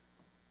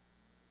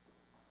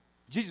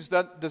 Jesus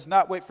does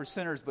not wait for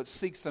sinners, but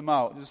seeks them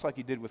out, just like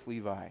he did with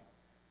Levi.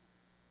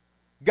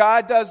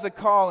 God does the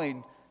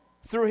calling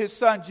through his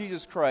Son,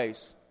 Jesus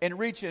Christ, and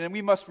reaching, and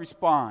we must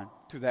respond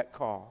to that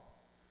call.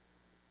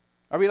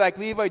 Are we like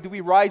Levi? Do we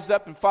rise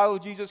up and follow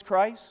Jesus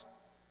Christ?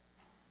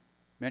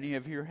 Many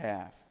of you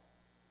have.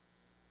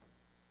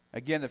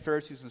 Again, the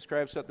Pharisees and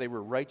scribes thought they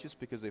were righteous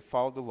because they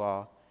followed the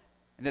law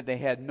and that they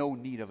had no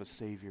need of a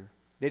Savior.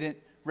 They didn't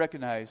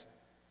recognize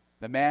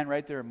the man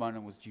right there among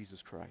them was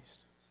Jesus Christ.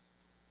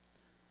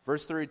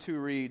 Verse 32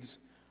 reads,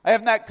 I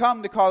have not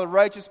come to call the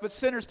righteous, but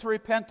sinners to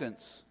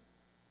repentance.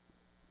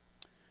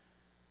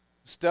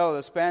 Stella,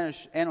 the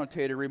Spanish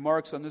annotator,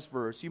 remarks on this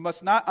verse, you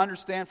must not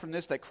understand from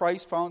this that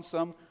Christ found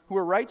some who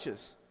were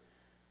righteous.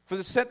 For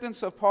the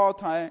sentence of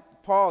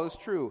Paul is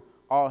true,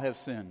 all have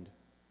sinned.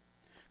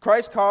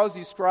 Christ calls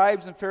these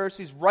scribes and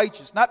Pharisees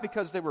righteous, not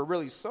because they were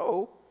really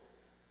so,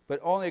 but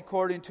only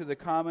according to the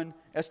common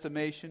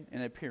estimation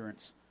and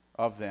appearance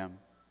of them.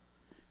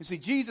 You see,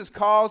 Jesus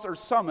calls or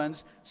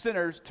summons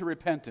sinners to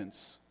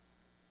repentance.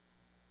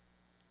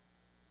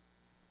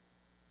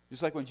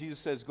 Just like when Jesus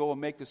says, go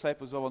and make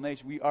disciples of all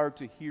nations, we are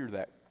to hear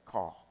that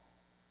call.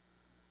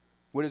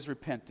 What is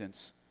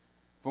repentance?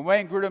 From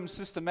Wayne Grudem's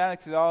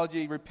systematic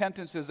theology,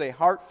 repentance is a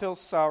heartfelt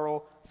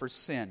sorrow for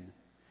sin,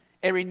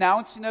 a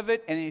renouncing of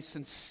it, and a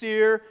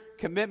sincere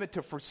commitment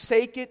to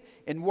forsake it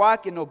and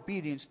walk in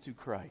obedience to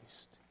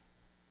Christ.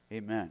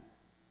 Amen.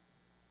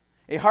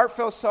 A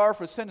heartfelt sorrow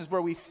for sin is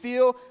where we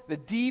feel the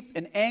deep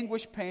and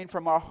anguished pain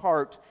from our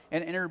heart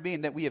and inner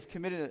being that we have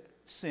committed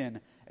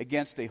sin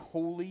against a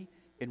holy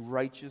and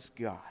righteous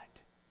God.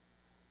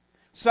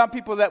 Some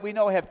people that we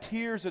know have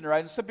tears in their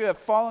eyes, and some people have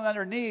fallen on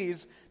their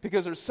knees because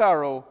of their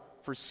sorrow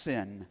for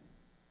sin.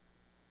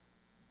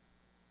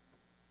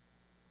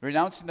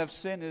 Renouncing of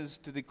sin is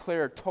to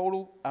declare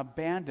total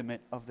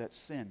abandonment of that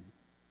sin.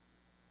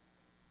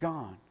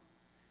 Gone.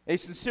 A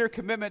sincere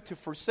commitment to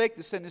forsake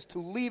the sin is to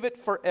leave it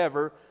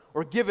forever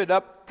or give it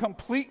up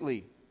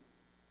completely.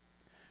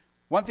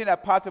 One thing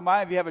that popped in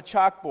mind, if you have a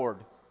chalkboard,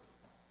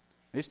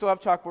 they still have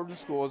chalkboards in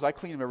schools, I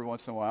clean them every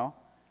once in a while,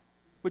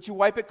 but you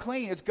wipe it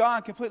clean, it's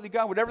gone, completely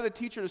gone. Whatever the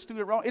teacher or the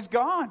student wrong, it's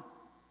gone.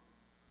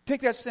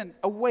 Take that sin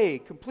away,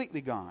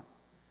 completely gone.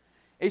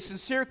 A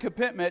sincere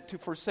commitment to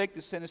forsake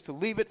the sin is to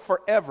leave it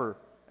forever,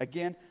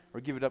 again,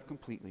 or give it up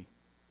completely.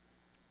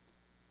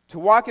 To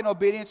walk in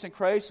obedience in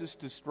Christ is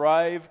to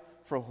strive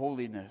for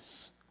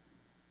holiness.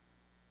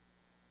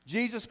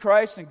 Jesus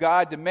Christ and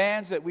God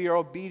demands that we are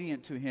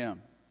obedient to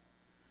Him.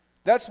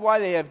 That's why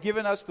they have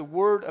given us the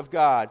Word of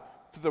God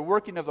through the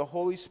working of the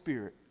Holy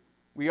Spirit.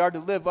 We are to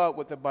live out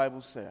what the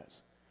Bible says.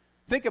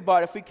 Think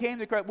about it. If we came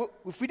to Christ,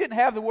 if we didn't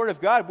have the Word of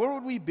God, where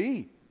would we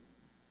be?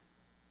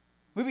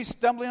 We'd be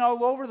stumbling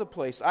all over the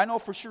place. I know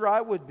for sure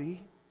I would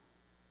be.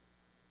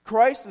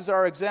 Christ is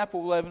our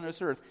example living on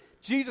this earth.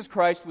 Jesus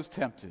Christ was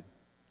tempted,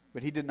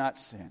 but He did not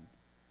sin.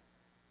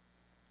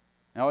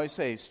 I always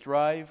say,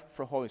 strive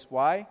for holiness.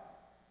 Why?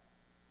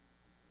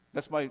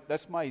 That's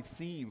my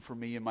theme for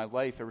me in my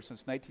life ever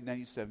since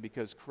 1997,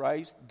 because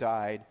Christ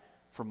died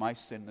for my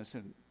sinless,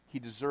 and He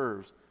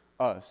deserves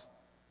us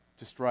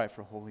to strive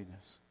for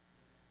holiness.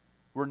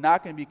 We're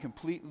not going to be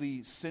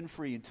completely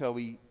sin-free until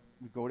we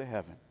go to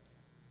heaven.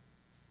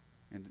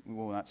 And we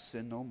will not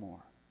sin no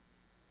more.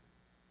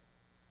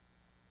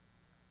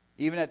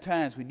 Even at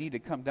times, we need to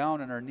come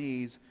down on our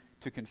knees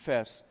to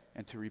confess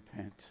and to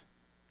repent.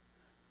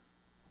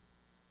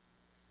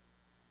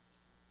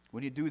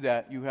 When you do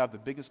that, you have the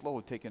biggest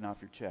load taken off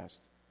your chest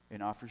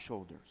and off your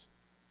shoulders.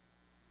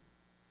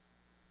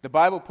 The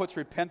Bible puts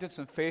repentance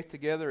and faith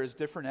together as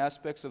different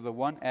aspects of the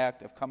one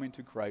act of coming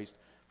to Christ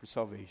for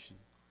salvation.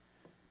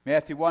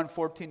 Matthew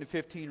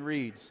 1:14-15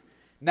 reads,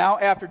 Now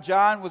after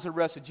John was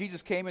arrested,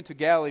 Jesus came into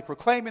Galilee,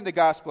 proclaiming the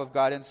gospel of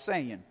God and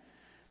saying,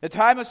 The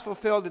time is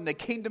fulfilled and the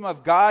kingdom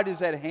of God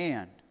is at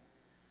hand.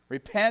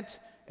 Repent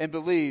and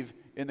believe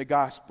in the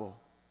gospel.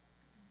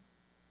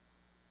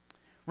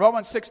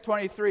 Romans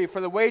 6:23, For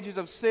the wages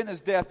of sin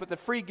is death, but the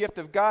free gift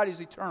of God is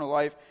eternal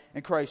life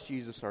in Christ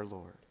Jesus our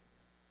Lord.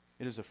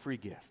 It is a free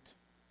gift.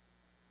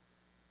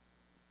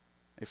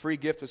 A free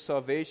gift of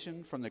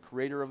salvation from the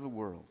Creator of the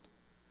world.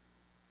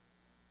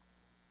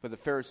 But the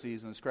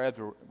Pharisees and the scribes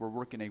were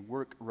working a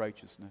work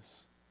righteousness.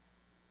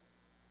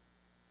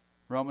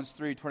 Romans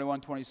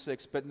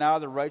 3:21-26, But now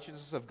the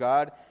righteousness of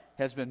God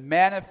has been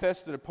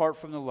manifested apart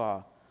from the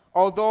law.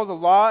 Although the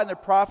law and the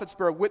prophets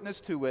bear witness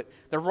to it,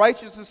 the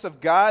righteousness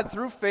of God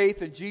through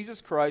faith in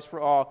Jesus Christ for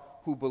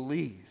all who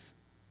believe.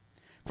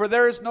 For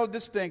there is no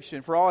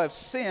distinction, for all have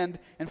sinned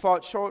and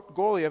fallen short of the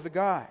glory of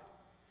God,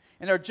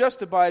 and are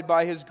justified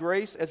by His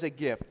grace as a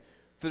gift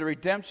through the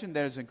redemption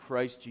that is in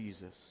Christ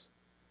Jesus,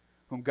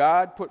 whom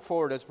God put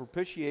forward as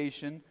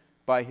propitiation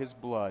by His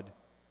blood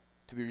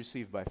to be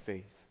received by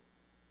faith.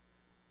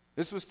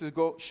 This was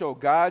to show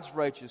God's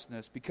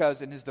righteousness,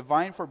 because in His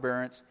divine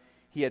forbearance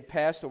He had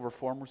passed over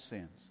former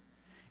sins.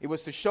 It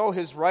was to show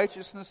His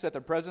righteousness at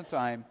the present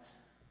time,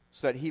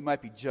 so that He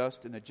might be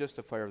just and the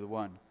justifier of the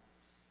one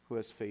who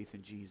has faith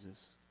in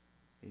Jesus.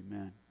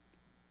 Amen.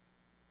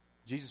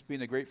 Jesus, being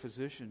the great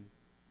physician,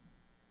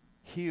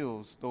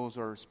 heals those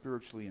who are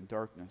spiritually in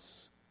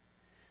darkness.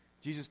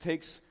 Jesus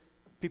takes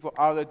people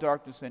out of the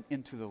darkness and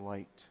into the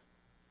light.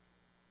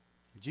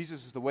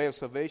 Jesus is the way of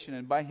salvation,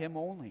 and by Him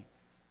only.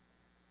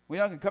 We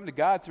now can come to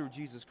God through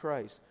Jesus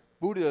Christ.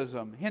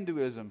 Buddhism,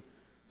 Hinduism,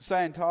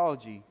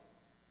 Scientology,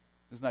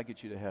 does not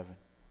get you to heaven.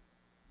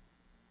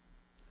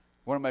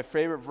 One of my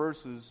favorite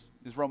verses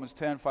is Romans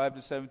 10,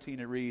 5-17.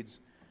 It reads,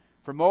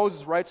 "For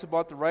Moses writes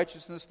about the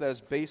righteousness that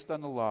is based on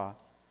the law,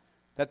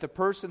 that the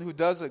person who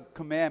does the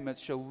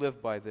commandments shall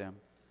live by them.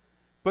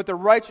 But the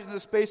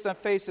righteousness based on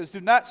faith says, do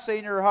not say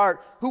in your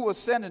heart, who will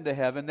ascend into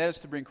heaven, that is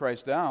to bring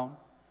Christ down,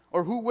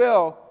 or who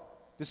will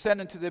descend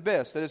into the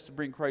abyss, that is to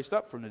bring Christ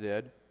up from the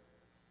dead.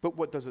 But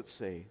what does it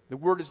say? The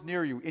word is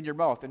near you, in your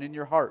mouth and in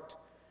your heart.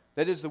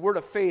 That is the word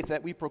of faith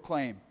that we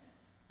proclaim.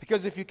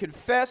 Because if you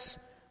confess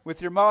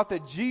with your mouth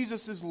that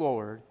Jesus is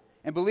Lord,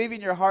 and believe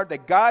in your heart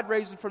that God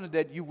raised him from the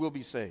dead, you will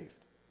be saved.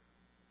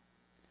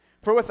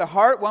 For with the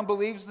heart one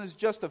believes and is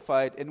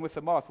justified, and with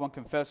the mouth one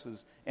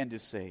confesses and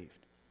is saved.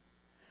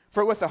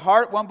 For with the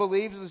heart one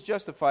believes and is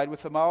justified,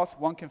 with the mouth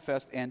one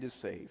confessed and is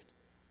saved.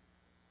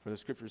 For the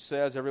Scripture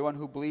says, everyone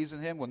who believes in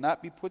him will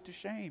not be put to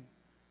shame.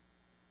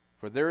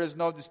 For there is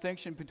no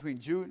distinction between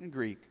Jew and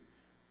Greek.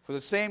 For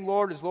the same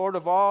Lord is Lord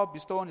of all,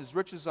 bestowing his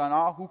riches on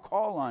all who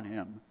call on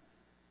him.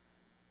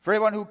 For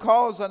everyone who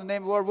calls on the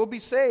name of the Lord will be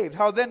saved.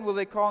 How then will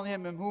they call on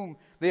him in whom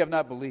they have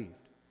not believed?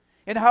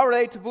 And how are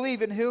they to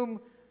believe in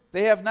whom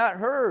they have not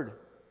heard?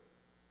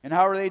 And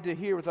how are they to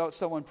hear without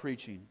someone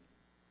preaching?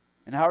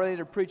 And how are they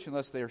to preach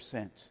unless they are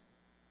sent?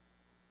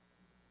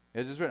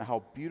 It is written,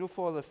 how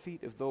beautiful are the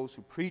feet of those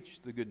who preach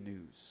the good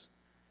news.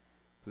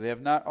 For they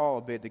have not all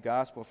obeyed the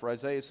gospel. For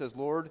Isaiah says,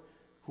 Lord,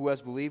 who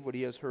has believed what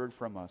he has heard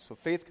from us? So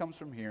faith comes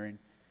from hearing,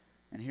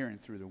 and hearing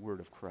through the word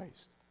of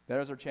Christ. That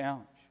is our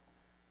challenge.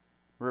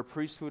 We're a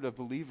priesthood of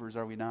believers,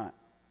 are we not?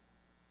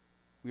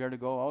 We are to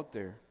go out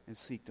there and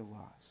seek the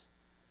lost.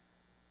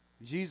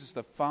 Jesus,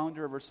 the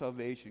founder of our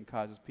salvation,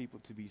 causes people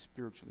to be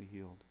spiritually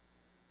healed.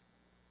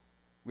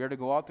 We are to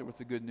go out there with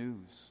the good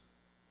news.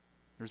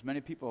 There's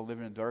many people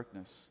living in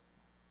darkness.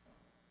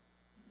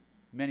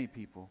 Many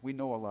people. We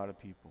know a lot of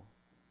people.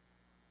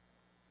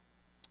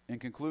 In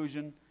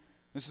conclusion,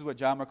 this is what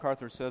John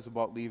MacArthur says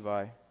about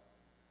Levi.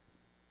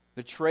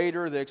 The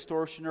traitor, the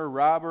extortioner,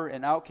 robber,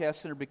 and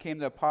outcast sinner became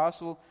the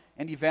apostle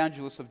and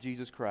evangelist of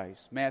Jesus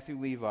Christ. Matthew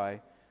Levi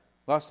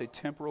lost a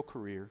temporal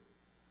career,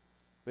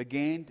 but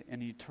gained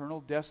an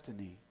eternal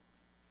destiny.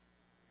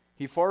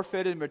 He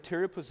forfeited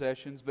material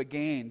possessions, but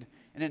gained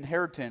an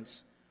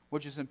inheritance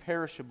which is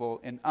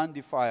imperishable and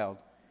undefiled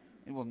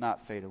and will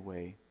not fade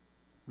away,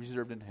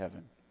 reserved in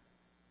heaven.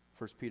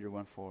 1 Peter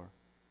 1:4.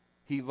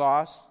 He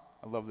lost,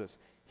 I love this,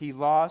 he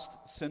lost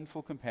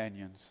sinful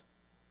companions,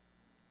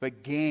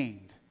 but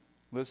gained,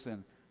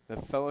 listen, the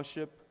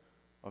fellowship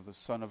of the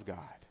Son of God.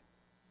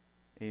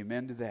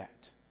 Amen to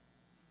that.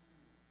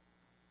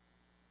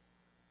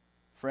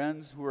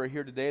 Friends who are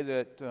here today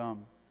that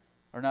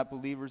are not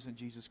believers in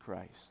Jesus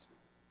Christ,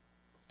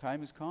 time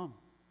has come.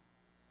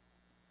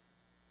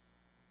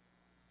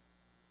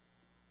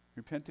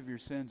 Repent of your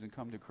sins and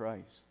come to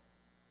Christ.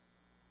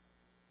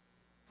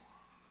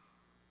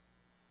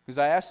 Because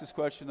I asked this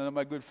question, and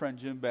my good friend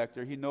Jim back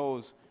there, he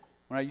knows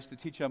when I used to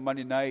teach on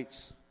Monday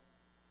nights,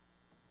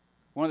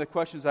 one of the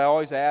questions I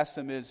always ask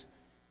them is,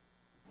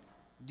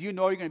 do you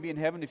know you're going to be in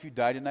heaven if you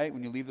die tonight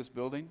when you leave this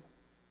building?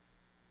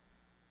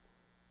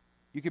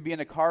 You could be in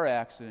a car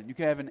accident. You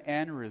could have an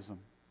aneurysm.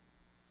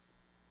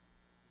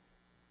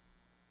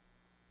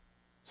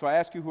 So I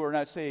ask you who are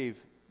not saved,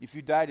 if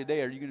you die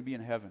today, are you going to be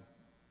in heaven?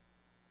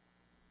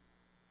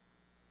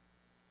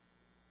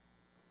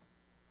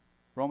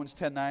 Romans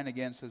 10:9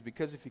 again says,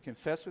 because if you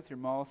confess with your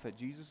mouth that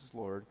Jesus is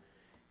Lord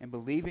and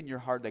believe in your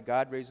heart that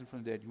God raised him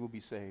from the dead, you will be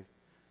saved.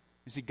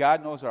 You see,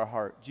 God knows our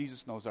heart.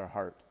 Jesus knows our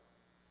heart.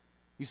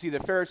 You see, the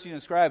Pharisees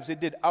and scribes, they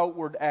did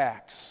outward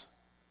acts.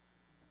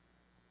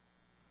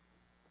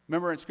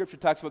 Remember in Scripture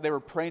it talks about they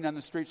were praying on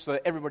the streets so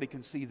that everybody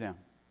can see them.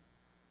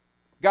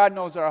 God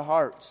knows our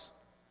hearts.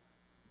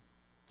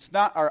 It's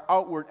not our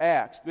outward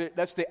acts, but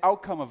that's the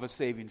outcome of a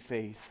saving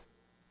faith.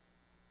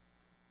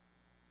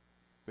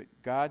 But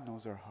God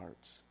knows our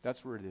hearts.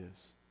 That's where it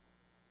is.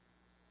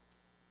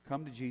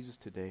 Come to Jesus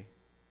today.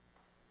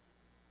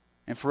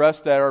 And for us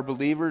that are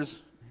believers,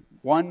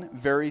 one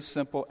very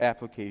simple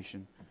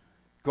application.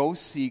 Go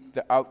seek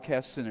the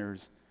outcast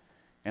sinners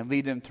and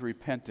lead them to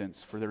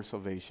repentance for their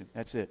salvation.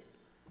 That's it.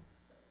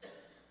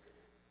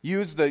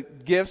 Use the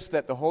gifts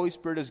that the Holy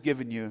Spirit has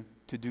given you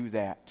to do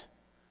that.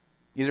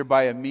 Either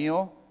by a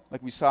meal,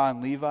 like we saw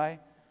in Levi,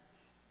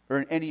 or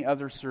in any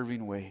other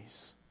serving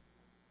ways.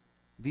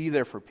 Be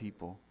there for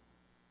people.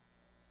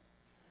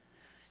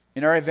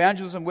 In our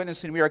evangelism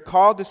witnessing, we are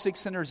called to seek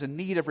sinners in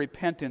need of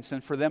repentance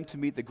and for them to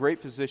meet the great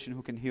physician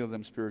who can heal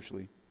them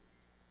spiritually.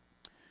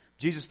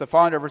 Jesus, the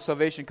founder of our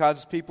salvation,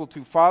 causes people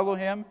to follow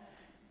him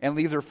and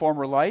leave their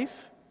former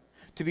life,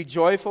 to be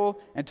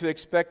joyful and to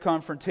expect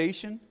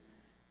confrontation,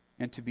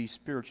 and to be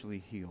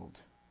spiritually healed.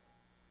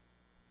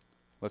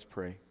 Let's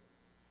pray.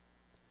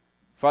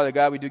 Father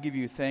God, we do give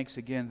you thanks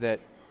again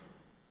that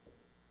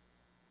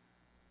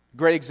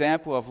great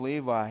example of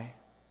Levi,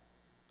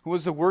 who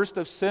was the worst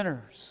of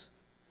sinners.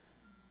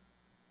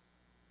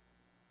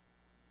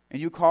 And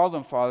you called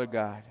him, Father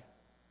God,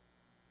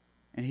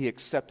 and he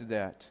accepted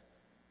that.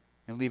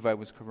 And Levi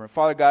was converted.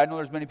 Father God, I know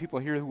there's many people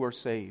here who are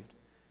saved.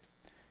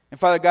 And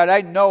Father God,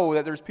 I know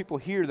that there's people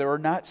here that are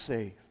not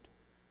saved.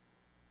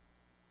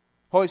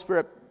 Holy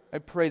Spirit, I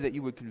pray that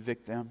you would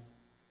convict them,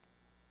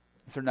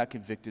 if they're not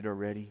convicted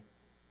already,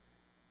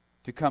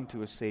 to come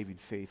to a saving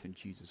faith in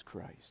Jesus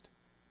Christ.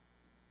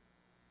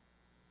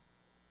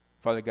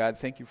 Father God,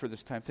 thank you for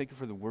this time. Thank you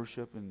for the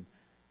worship and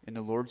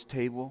the Lord's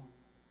table.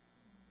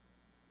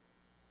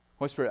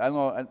 Holy Spirit, I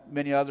know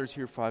many others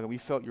here, Father, we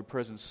felt your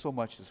presence so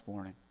much this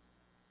morning.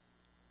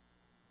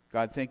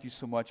 God, thank you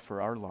so much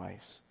for our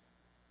lives.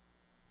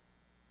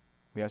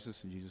 We ask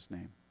this in Jesus'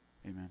 name.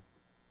 Amen.